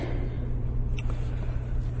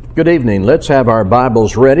Good evening. Let's have our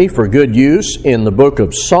Bibles ready for good use in the book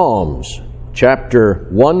of Psalms, chapter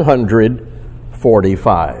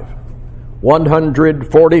 145.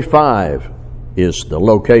 145 is the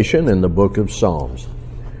location in the book of Psalms.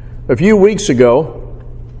 A few weeks ago,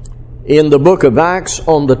 in the book of Acts,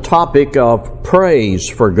 on the topic of praise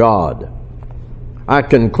for God, I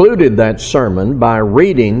concluded that sermon by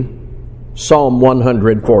reading Psalm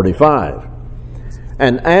 145.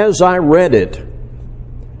 And as I read it,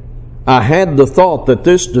 I had the thought that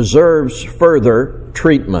this deserves further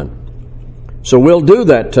treatment. So we'll do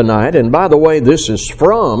that tonight. And by the way, this is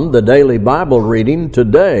from the daily Bible reading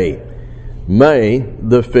today, May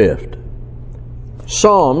the 5th.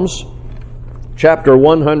 Psalms chapter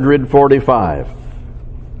 145.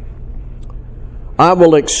 I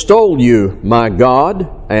will extol you, my God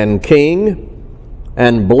and King,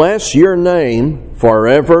 and bless your name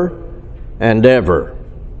forever and ever.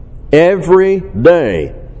 Every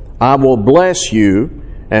day I will bless you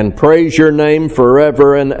and praise your name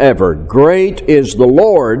forever and ever. Great is the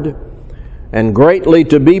Lord, and greatly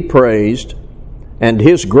to be praised, and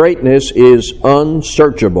his greatness is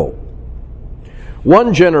unsearchable.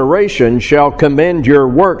 One generation shall commend your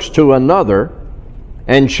works to another,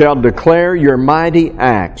 and shall declare your mighty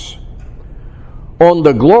acts. On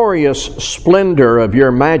the glorious splendor of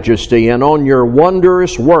your majesty and on your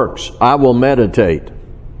wondrous works I will meditate.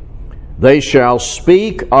 They shall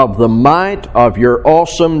speak of the might of your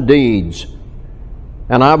awesome deeds,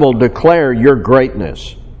 and I will declare your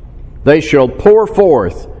greatness. They shall pour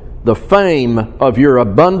forth the fame of your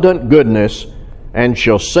abundant goodness, and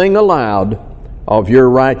shall sing aloud of your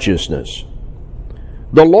righteousness.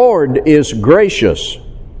 The Lord is gracious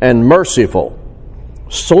and merciful,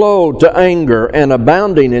 slow to anger and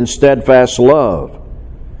abounding in steadfast love.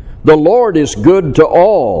 The Lord is good to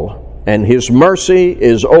all, and his mercy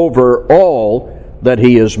is over all that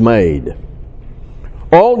he has made.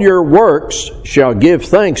 All your works shall give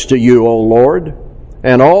thanks to you, O Lord,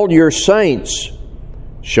 and all your saints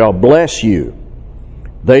shall bless you.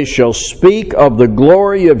 They shall speak of the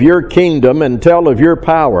glory of your kingdom and tell of your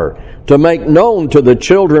power, to make known to the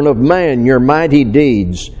children of man your mighty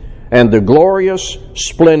deeds and the glorious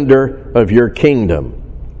splendor of your kingdom.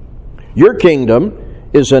 Your kingdom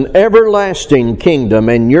is an everlasting kingdom,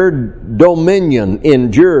 and your dominion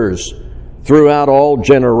endures throughout all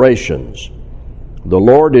generations. The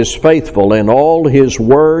Lord is faithful in all his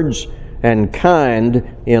words and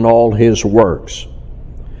kind in all his works.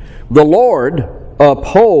 The Lord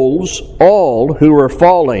upholds all who are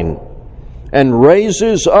falling and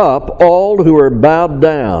raises up all who are bowed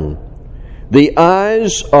down. The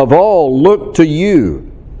eyes of all look to you,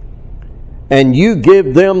 and you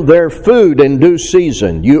give them their food in due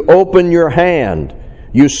season. You open your hand.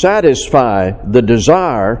 You satisfy the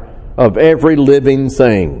desire of every living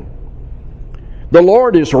thing. The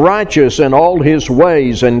Lord is righteous in all his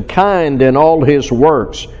ways and kind in all his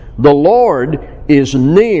works. The Lord is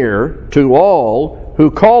near to all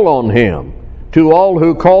who call on him, to all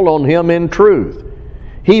who call on him in truth.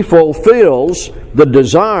 He fulfills the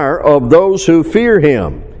desire of those who fear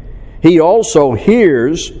him. He also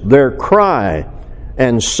hears their cry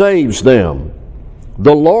and saves them.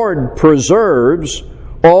 The Lord preserves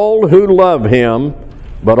all who love him,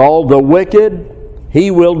 but all the wicked he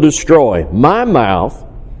will destroy. My mouth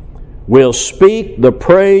will speak the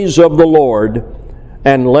praise of the Lord,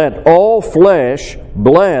 and let all flesh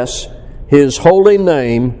bless his holy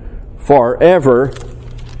name forever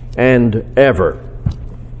and ever.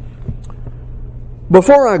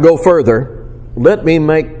 Before I go further, let me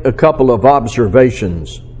make a couple of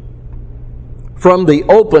observations. From the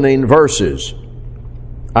opening verses,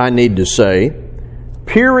 I need to say,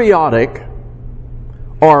 periodic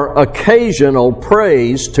or occasional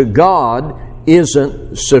praise to God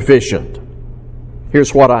isn't sufficient.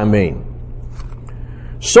 Here's what I mean.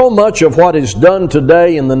 So much of what is done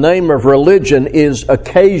today in the name of religion is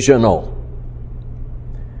occasional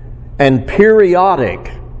and periodic.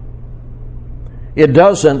 It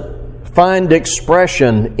doesn't find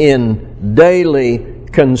expression in daily,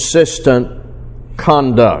 consistent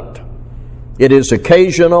conduct. It is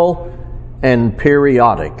occasional and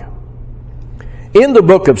periodic. In the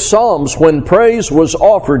book of Psalms, when praise was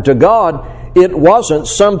offered to God, it wasn't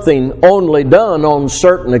something only done on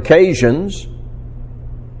certain occasions.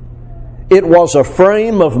 It was a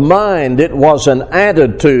frame of mind. It was an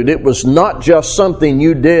attitude. It was not just something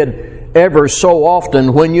you did ever so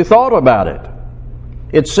often when you thought about it.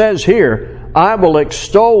 It says here, I will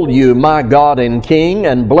extol you, my God and King,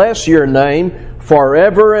 and bless your name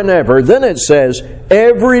forever and ever. Then it says,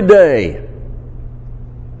 every day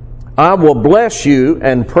I will bless you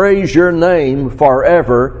and praise your name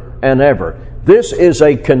forever and ever. This is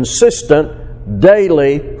a consistent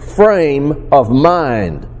daily frame of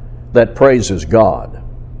mind that praises God.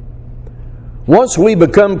 Once we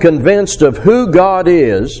become convinced of who God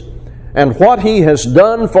is and what He has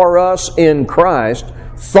done for us in Christ,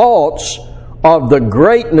 thoughts of the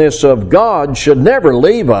greatness of God should never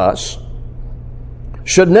leave us,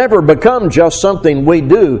 should never become just something we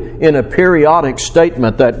do in a periodic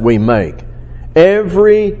statement that we make.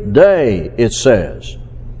 Every day, it says,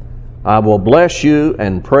 I will bless you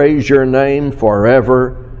and praise your name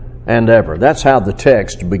forever and ever. That's how the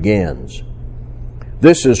text begins.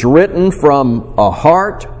 This is written from a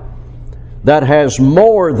heart that has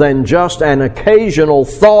more than just an occasional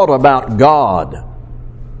thought about God.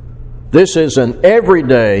 This is an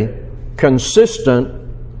everyday, consistent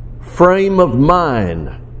frame of mind.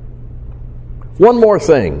 One more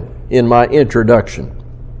thing in my introduction.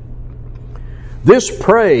 This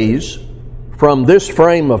praise from this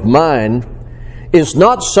frame of mind is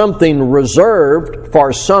not something reserved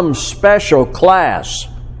for some special class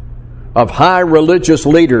of high religious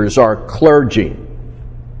leaders or clergy.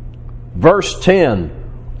 Verse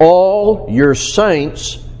 10, all your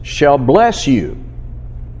saints shall bless you.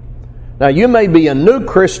 Now, you may be a new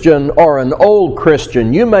Christian or an old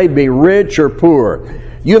Christian. You may be rich or poor.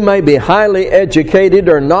 You may be highly educated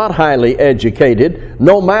or not highly educated.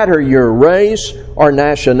 No matter your race or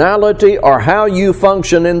nationality or how you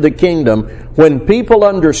function in the kingdom, when people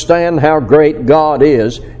understand how great God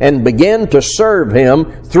is and begin to serve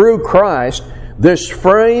Him through Christ, this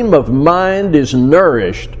frame of mind is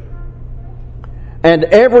nourished. And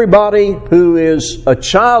everybody who is a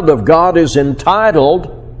child of God is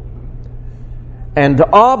entitled and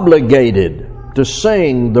obligated to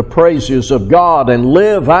sing the praises of God and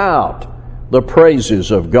live out the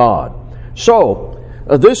praises of God. So,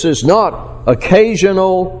 this is not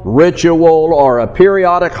occasional ritual or a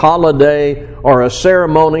periodic holiday or a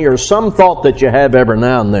ceremony or some thought that you have every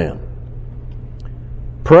now and then.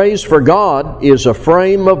 Praise for God is a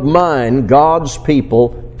frame of mind God's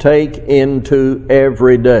people take into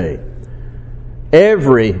every day.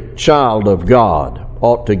 Every child of God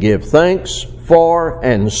ought to give thanks for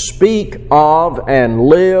and speak of and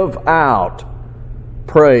live out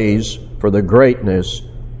praise for the greatness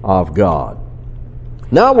of God.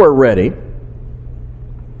 Now we're ready.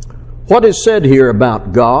 What is said here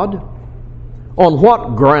about God? On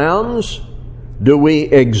what grounds do we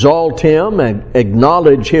exalt Him and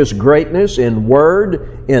acknowledge His greatness in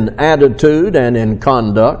word, in attitude, and in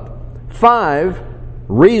conduct? 5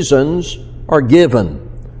 reasons are given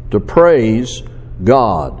to praise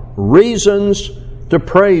God. Reasons to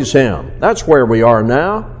praise Him. That's where we are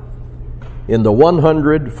now in the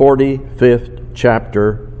 145th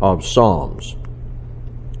chapter of Psalms.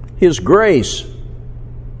 His grace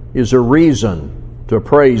is a reason to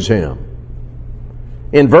praise Him.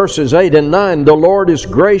 In verses 8 and 9, the Lord is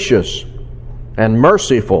gracious and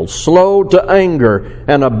merciful, slow to anger,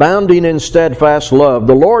 and abounding in steadfast love.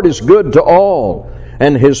 The Lord is good to all,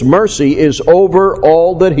 and His mercy is over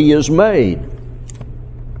all that He has made.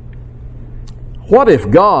 What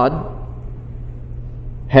if God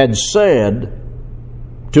had said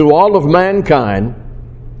to all of mankind,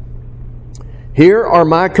 here are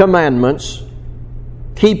my commandments,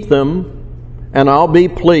 keep them, and I'll be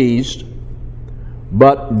pleased,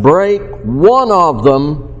 but break one of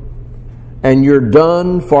them, and you're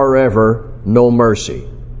done forever, no mercy?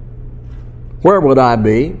 Where would I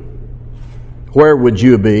be? Where would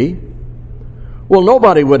you be? Well,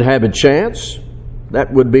 nobody would have a chance.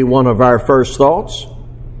 That would be one of our first thoughts.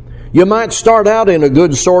 You might start out in a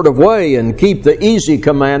good sort of way and keep the easy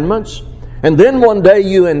commandments, and then one day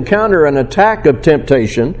you encounter an attack of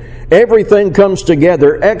temptation. Everything comes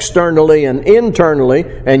together externally and internally,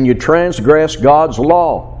 and you transgress God's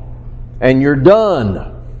law, and you're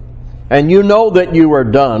done. And you know that you are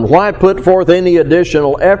done. Why put forth any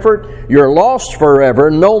additional effort? You're lost forever,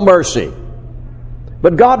 no mercy.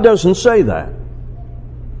 But God doesn't say that.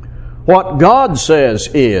 What God says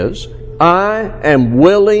is, I am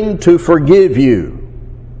willing to forgive you.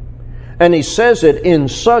 And He says it in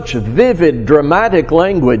such vivid, dramatic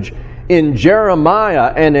language. In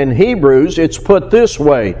Jeremiah and in Hebrews, it's put this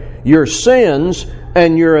way, your sins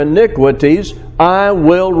and your iniquities I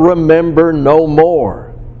will remember no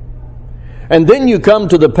more. And then you come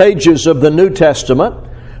to the pages of the New Testament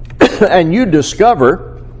and you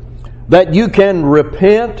discover that you can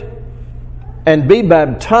repent and be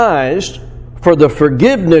baptized for the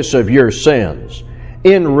forgiveness of your sins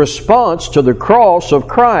in response to the cross of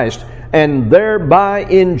Christ, and thereby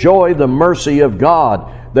enjoy the mercy of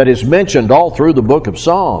God that is mentioned all through the book of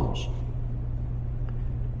Psalms.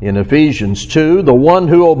 In Ephesians 2, the one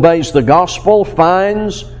who obeys the gospel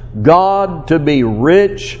finds God to be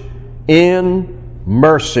rich in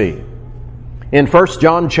mercy. In 1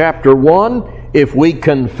 John chapter 1, if we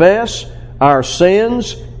confess our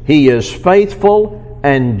sins, He is faithful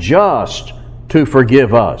and just to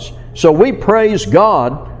forgive us. So we praise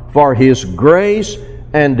God for His grace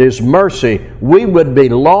and His mercy. We would be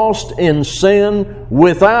lost in sin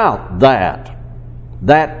without that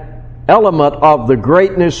element of the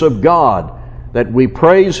greatness of God that we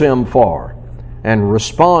praise Him for and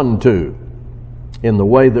respond to in the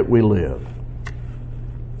way that we live.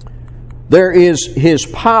 There is His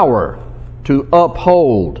power to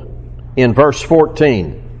uphold in verse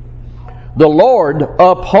 14. The Lord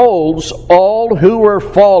upholds all who are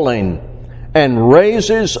falling and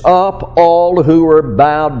raises up all who are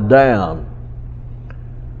bowed down.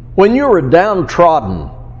 When you are downtrodden,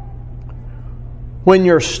 when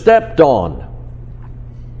you're stepped on,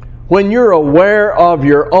 when you're aware of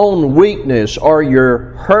your own weakness or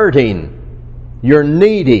you're hurting, you're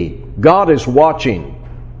needy, God is watching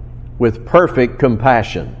with perfect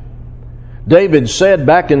compassion. David said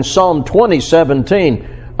back in Psalm 20:17,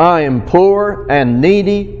 I am poor and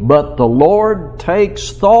needy, but the Lord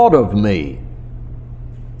takes thought of me.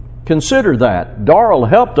 Consider that. Darrell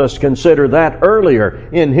helped us consider that earlier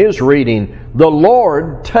in his reading. The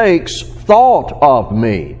Lord takes thought of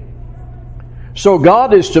me. So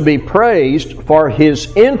God is to be praised for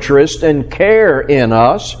His interest and care in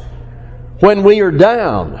us when we are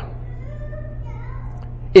down.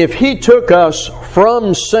 If He took us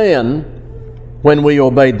from sin when we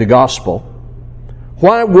obeyed the gospel,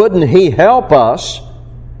 why wouldn't He help us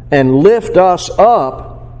and lift us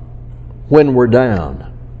up when we're down?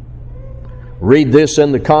 Read this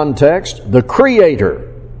in the context. The Creator,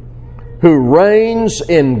 who reigns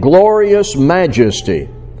in glorious majesty,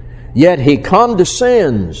 yet He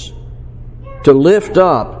condescends to lift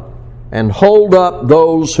up and hold up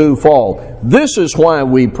those who fall. This is why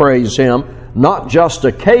we praise Him, not just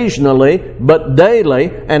occasionally, but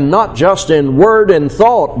daily, and not just in word and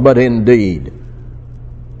thought, but in deed.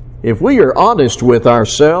 If we are honest with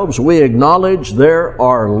ourselves, we acknowledge there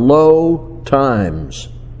are low times.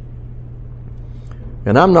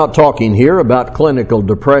 And I'm not talking here about clinical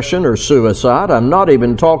depression or suicide. I'm not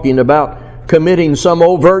even talking about committing some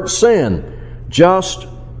overt sin. Just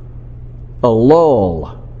a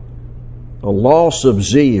lull, a loss of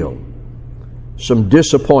zeal, some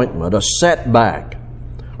disappointment, a setback,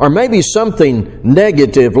 or maybe something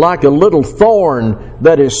negative like a little thorn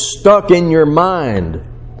that is stuck in your mind,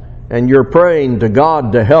 and you're praying to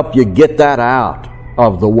God to help you get that out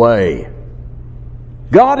of the way.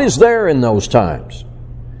 God is there in those times.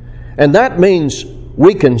 And that means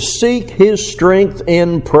we can seek His strength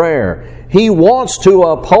in prayer. He wants to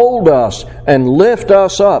uphold us and lift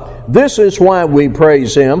us up. This is why we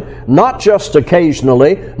praise Him, not just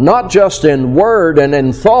occasionally, not just in word and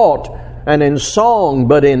in thought and in song,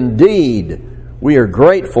 but in deed. We are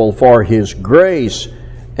grateful for His grace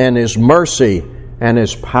and His mercy and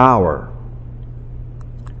His power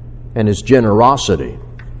and His generosity.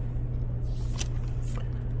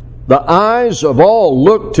 The eyes of all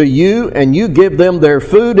look to you, and you give them their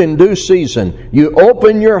food in due season. You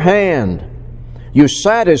open your hand. You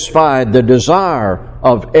satisfy the desire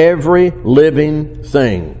of every living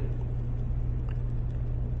thing.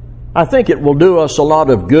 I think it will do us a lot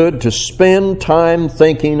of good to spend time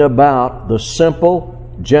thinking about the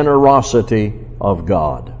simple generosity of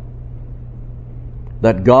God.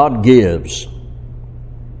 That God gives.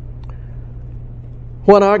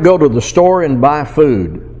 When I go to the store and buy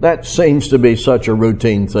food, that seems to be such a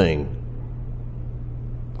routine thing.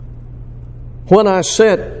 When I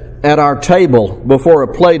sit at our table before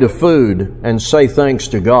a plate of food and say thanks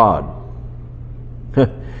to God,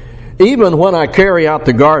 even when I carry out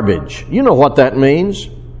the garbage, you know what that means?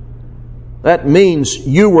 That means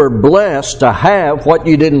you were blessed to have what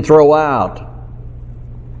you didn't throw out.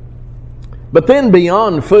 But then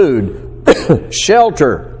beyond food,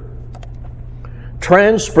 shelter,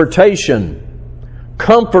 transportation,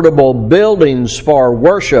 comfortable buildings for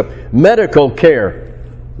worship, medical care,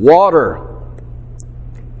 water,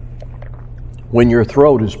 when your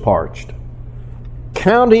throat is parched.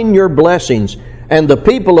 Counting your blessings. And the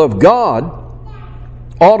people of God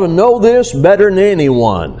ought to know this better than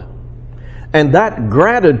anyone. And that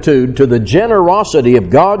gratitude to the generosity of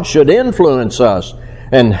God should influence us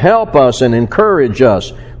and help us and encourage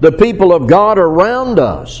us. The people of God around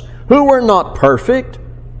us, who are not perfect,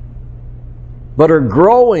 but are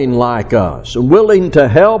growing like us, willing to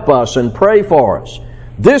help us and pray for us.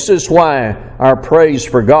 This is why our praise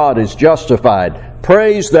for God is justified.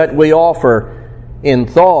 Praise that we offer in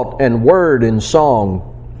thought and word and song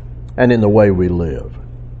and in the way we live.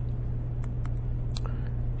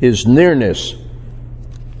 His nearness.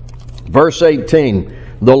 Verse 18,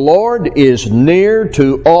 the Lord is near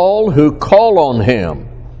to all who call on Him,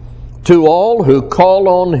 to all who call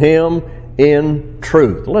on Him in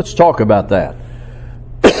truth. Let's talk about that.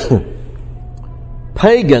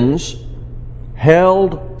 Pagans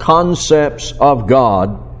held concepts of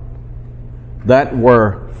God that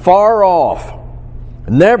were far off,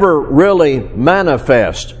 never really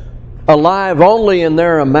manifest, alive only in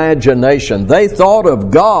their imagination. They thought of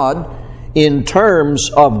God in terms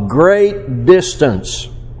of great distance.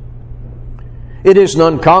 It isn't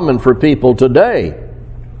uncommon for people today,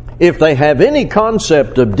 if they have any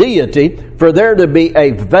concept of deity, for there to be a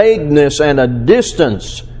vagueness and a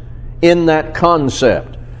distance in that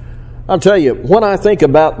concept. I'll tell you, when I think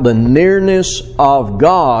about the nearness of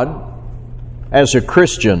God as a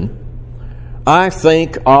Christian, I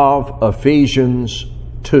think of Ephesians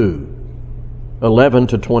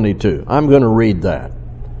 2:11-22. I'm going to read that.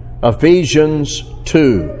 Ephesians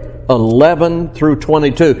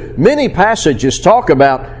 2:11-22. Many passages talk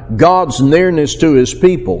about God's nearness to His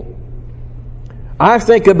people. I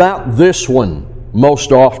think about this one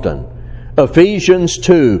most often. Ephesians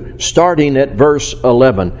 2, starting at verse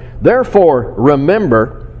 11. Therefore,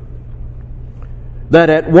 remember that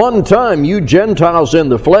at one time you Gentiles in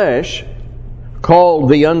the flesh, called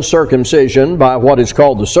the uncircumcision by what is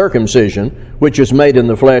called the circumcision, which is made in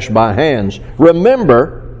the flesh by hands.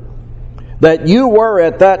 Remember that you were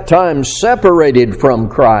at that time separated from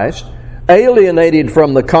Christ, alienated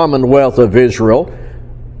from the commonwealth of Israel,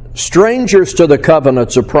 strangers to the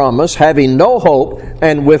covenants of promise, having no hope,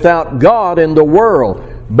 and without God in the world.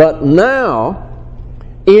 But now,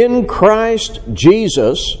 in Christ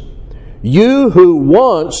Jesus, you who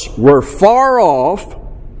once were far off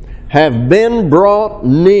have been brought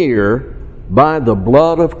near by the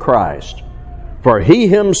blood of Christ. For He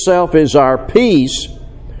Himself is our peace,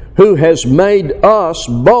 who has made us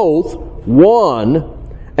both one,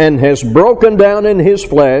 and has broken down in His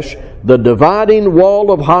flesh the dividing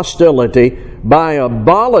wall of hostility by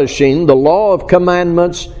abolishing the law of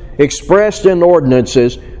commandments expressed in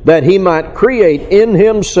ordinances, that He might create in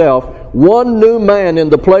Himself one new man in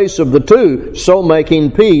the place of the two, so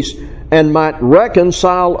making peace, and might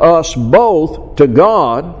reconcile us both to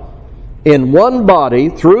God in one body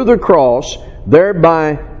through the cross,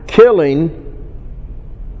 thereby killing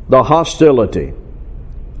the hostility.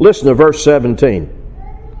 Listen to verse 17.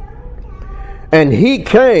 And He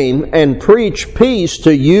came and preached peace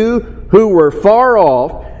to you who were far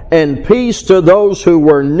off, and peace to those who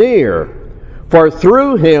were near. For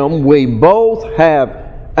through Him we both have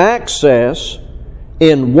access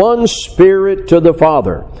in one Spirit to the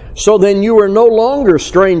Father. So then you are no longer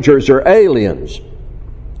strangers or aliens,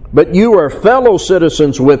 but you are fellow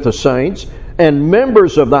citizens with the saints and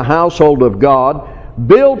members of the household of God,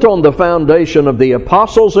 built on the foundation of the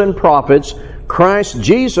apostles and prophets, Christ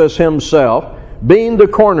Jesus Himself being the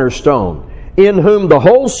cornerstone, in whom the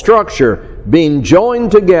whole structure, being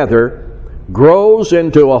joined together, grows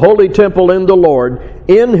into a holy temple in the Lord.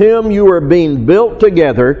 In Him you are being built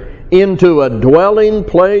together into a dwelling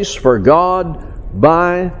place for God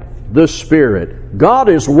by the Spirit. God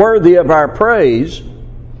is worthy of our praise,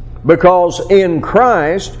 because in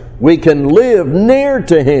Christ we can live near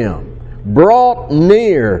to Him, brought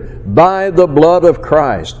near by the blood of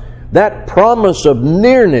Christ. That promise of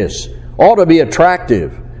nearness ought to be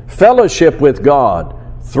attractive. Fellowship with God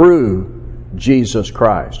through Jesus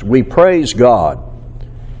Christ. We praise God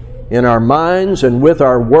in our minds and with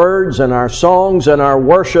our words and our songs and our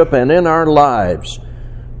worship and in our lives,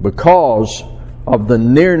 because of the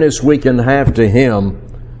nearness we can have to Him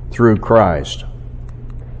through Christ.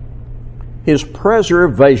 His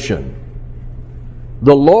preservation.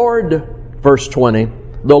 The Lord, verse 20,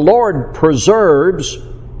 the Lord preserves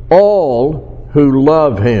all who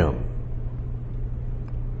love Him.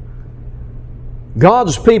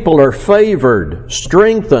 God's people are favored,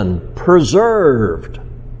 strengthened, preserved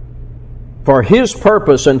for His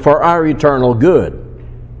purpose and for our eternal good.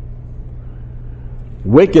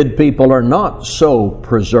 Wicked people are not so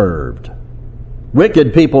preserved.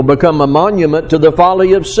 Wicked people become a monument to the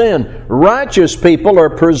folly of sin. Righteous people are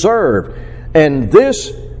preserved. And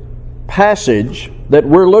this passage that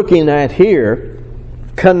we're looking at here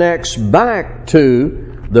connects back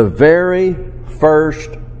to the very first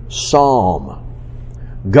psalm.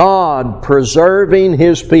 God preserving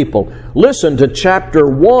His people. Listen to chapter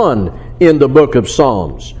 1 in the book of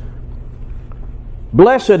Psalms.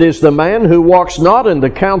 Blessed is the man who walks not in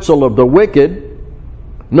the counsel of the wicked,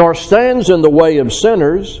 nor stands in the way of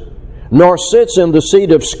sinners, nor sits in the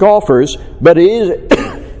seat of scoffers, but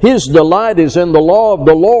his delight is in the law of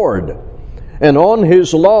the Lord, and on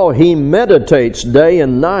his law he meditates day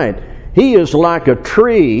and night. He is like a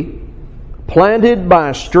tree planted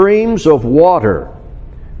by streams of water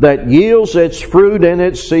that yields its fruit in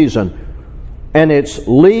its season, and its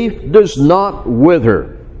leaf does not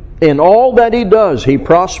wither. In all that he does, he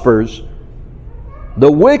prospers.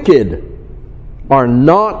 The wicked are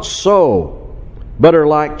not so, but are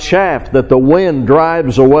like chaff that the wind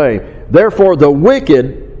drives away. Therefore the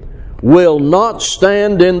wicked will not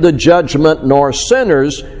stand in the judgment, nor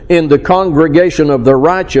sinners in the congregation of the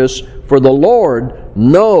righteous. For the Lord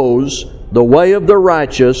knows the way of the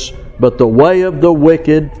righteous, but the way of the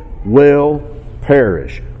wicked will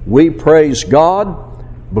perish. We praise God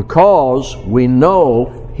because we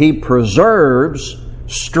know He preserves,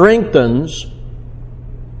 strengthens,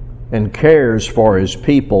 and cares for His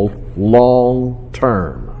people long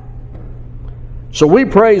term. So we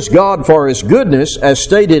praise God for His goodness as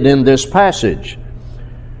stated in this passage.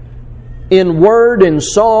 In word, in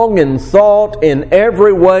song, in thought, in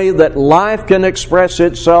every way that life can express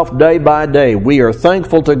itself day by day, we are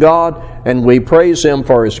thankful to God and we praise Him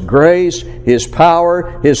for His grace, His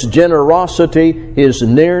power, His generosity, His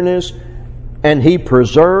nearness, and He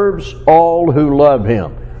preserves all who love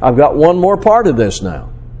Him. I've got one more part of this now.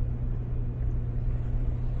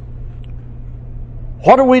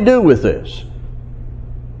 What do we do with this?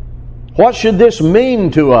 What should this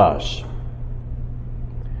mean to us?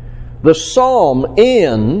 The psalm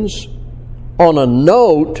ends on a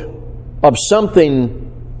note of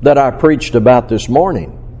something that I preached about this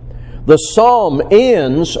morning. The psalm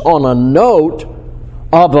ends on a note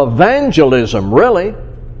of evangelism, really.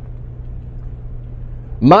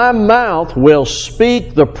 My mouth will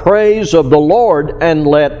speak the praise of the Lord, and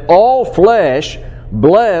let all flesh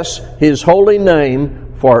bless His holy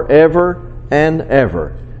name forever and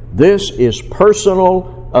ever. This is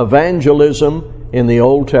personal evangelism in the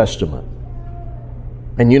Old Testament.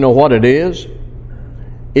 And you know what it is?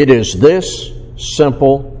 It is this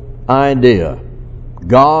simple idea.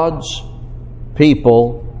 God's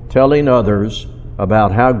people telling others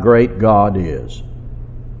about how great God is.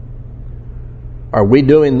 Are we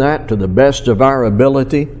doing that to the best of our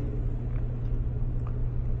ability?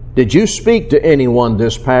 Did you speak to anyone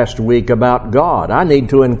this past week about God? I need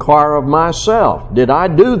to inquire of myself. Did I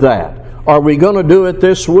do that? Are we going to do it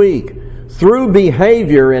this week? Through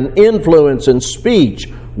behavior and influence and speech,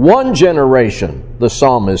 one generation, the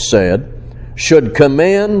psalmist said, should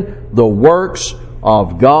commend the works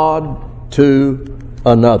of God to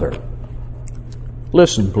another.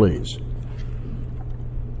 Listen, please.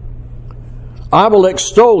 I will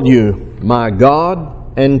extol you, my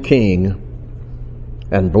God and King,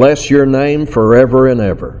 and bless your name forever and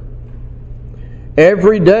ever.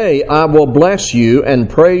 Every day I will bless you and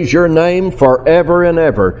praise your name forever and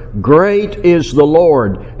ever. Great is the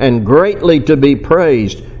Lord, and greatly to be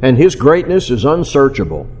praised, and His greatness is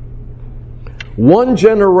unsearchable. One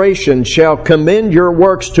generation shall commend your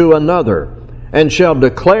works to another, and shall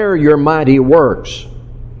declare your mighty works.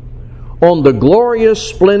 On the glorious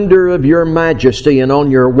splendor of your majesty and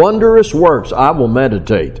on your wondrous works I will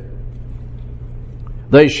meditate.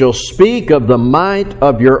 They shall speak of the might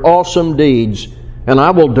of your awesome deeds, and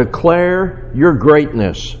I will declare your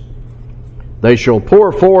greatness. They shall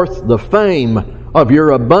pour forth the fame of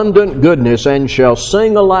your abundant goodness, and shall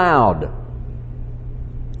sing aloud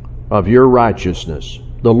of your righteousness.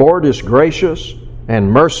 The Lord is gracious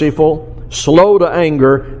and merciful, slow to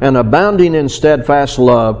anger, and abounding in steadfast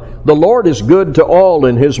love. The Lord is good to all,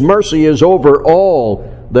 and His mercy is over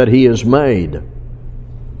all that He has made.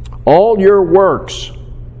 All your works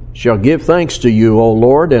shall give thanks to you, O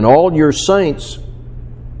Lord, and all your saints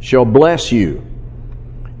shall bless you.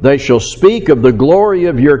 They shall speak of the glory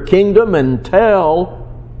of your kingdom and tell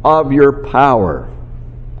of your power,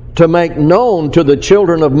 to make known to the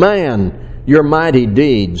children of man your mighty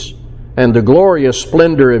deeds and the glorious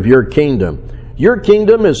splendor of your kingdom. Your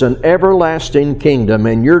kingdom is an everlasting kingdom,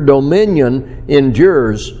 and your dominion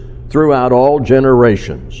endures throughout all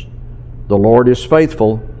generations. The Lord is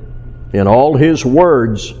faithful in all His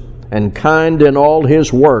words and kind in all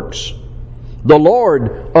His works. The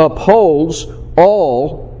Lord upholds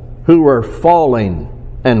all who are falling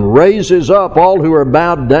and raises up all who are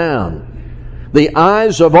bowed down. The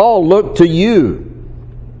eyes of all look to you,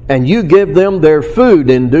 and you give them their food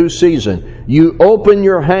in due season. You open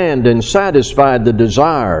your hand and satisfy the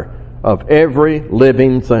desire of every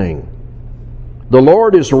living thing. The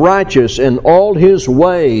Lord is righteous in all His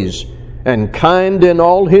ways and kind in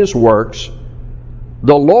all His works.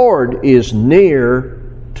 The Lord is near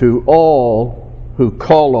to all who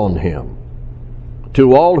call on Him.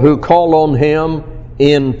 To all who call on Him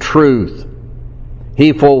in truth.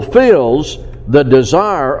 He fulfills the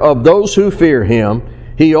desire of those who fear Him.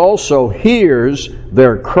 He also hears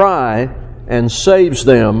their cry and saves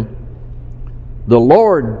them. The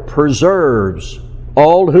Lord preserves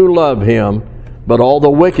all who love Him, but all the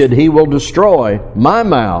wicked He will destroy. My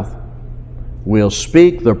mouth will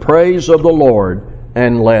speak the praise of the Lord,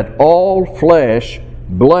 and let all flesh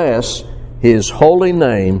bless His holy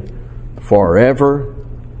name forever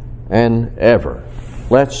and ever.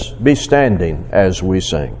 Let's be standing as we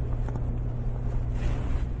sing.